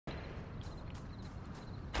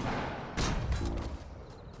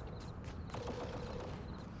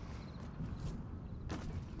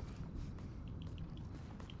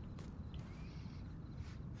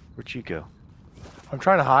Where'd you go? I'm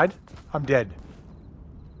trying to hide. I'm dead.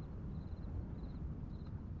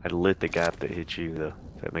 I lit the gap that hit you, though.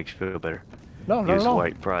 If that makes you feel better. No, He no, was no.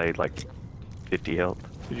 white, probably like 50 health.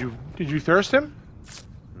 Did you thirst him?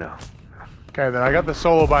 No. Okay, then I got the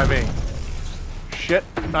solo by me. Shit,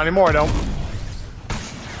 not anymore, I don't.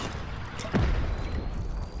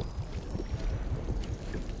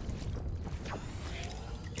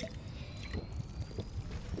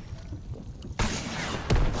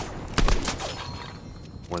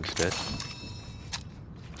 One's dead.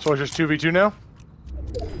 So it's just 2v2 now?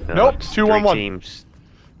 No, Nope, it's 2-1-1. 3 teams.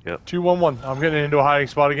 Yep. 2-1-1. I'm getting into a hiding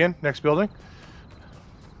spot again. Next building.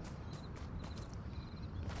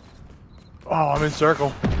 Oh, I'm in circle.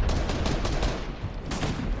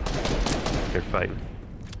 They're fighting.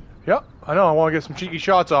 Yep, I know. I want to get some cheeky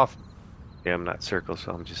shots off. Yeah, I'm not circle,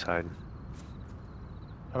 so I'm just hiding.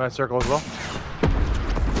 I'm at circle as well.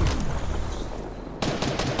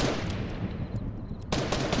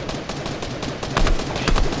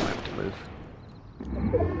 I have to move.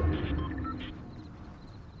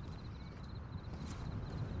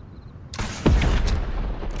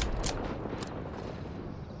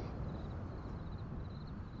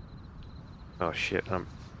 Oh shit, I'm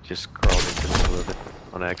just crawled into the middle of it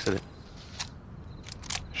on accident.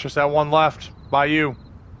 It's just that one left. By you.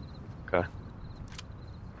 Okay.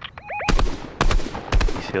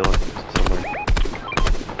 He's healing somewhere.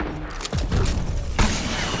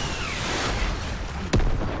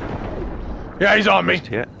 Yeah, he's on me.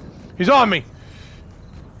 Yeah. He's on me.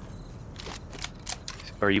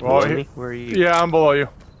 Are you Oh, below me? Where are you? Yeah, I'm below you.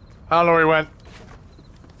 I don't know where he went.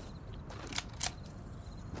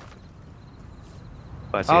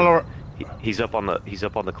 I see I don't know him. He's up on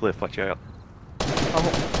the cliff. Watch out.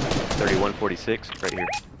 3146 right here.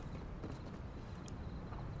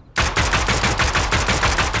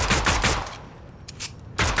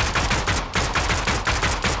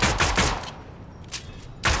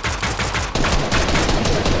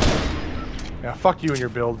 Yeah, fuck you and your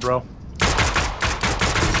build, bro.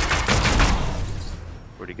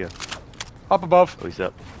 Where'd he go? Up above. Oh, he's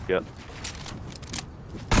up. Yep.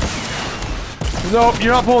 Nope,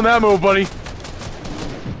 you're not pulling that move, buddy.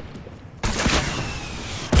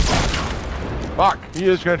 Fuck, he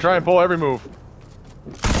is gonna try and pull every move.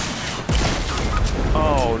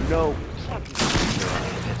 Oh no.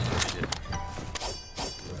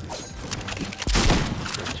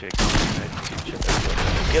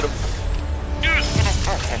 Get him.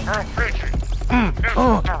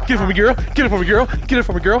 Get it for me, girl. Get it for me, girl. Get it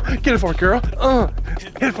for me, girl. Get it for me, girl.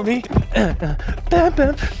 Get it for me. Bam, bam,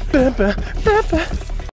 bam, bam, bam, bam.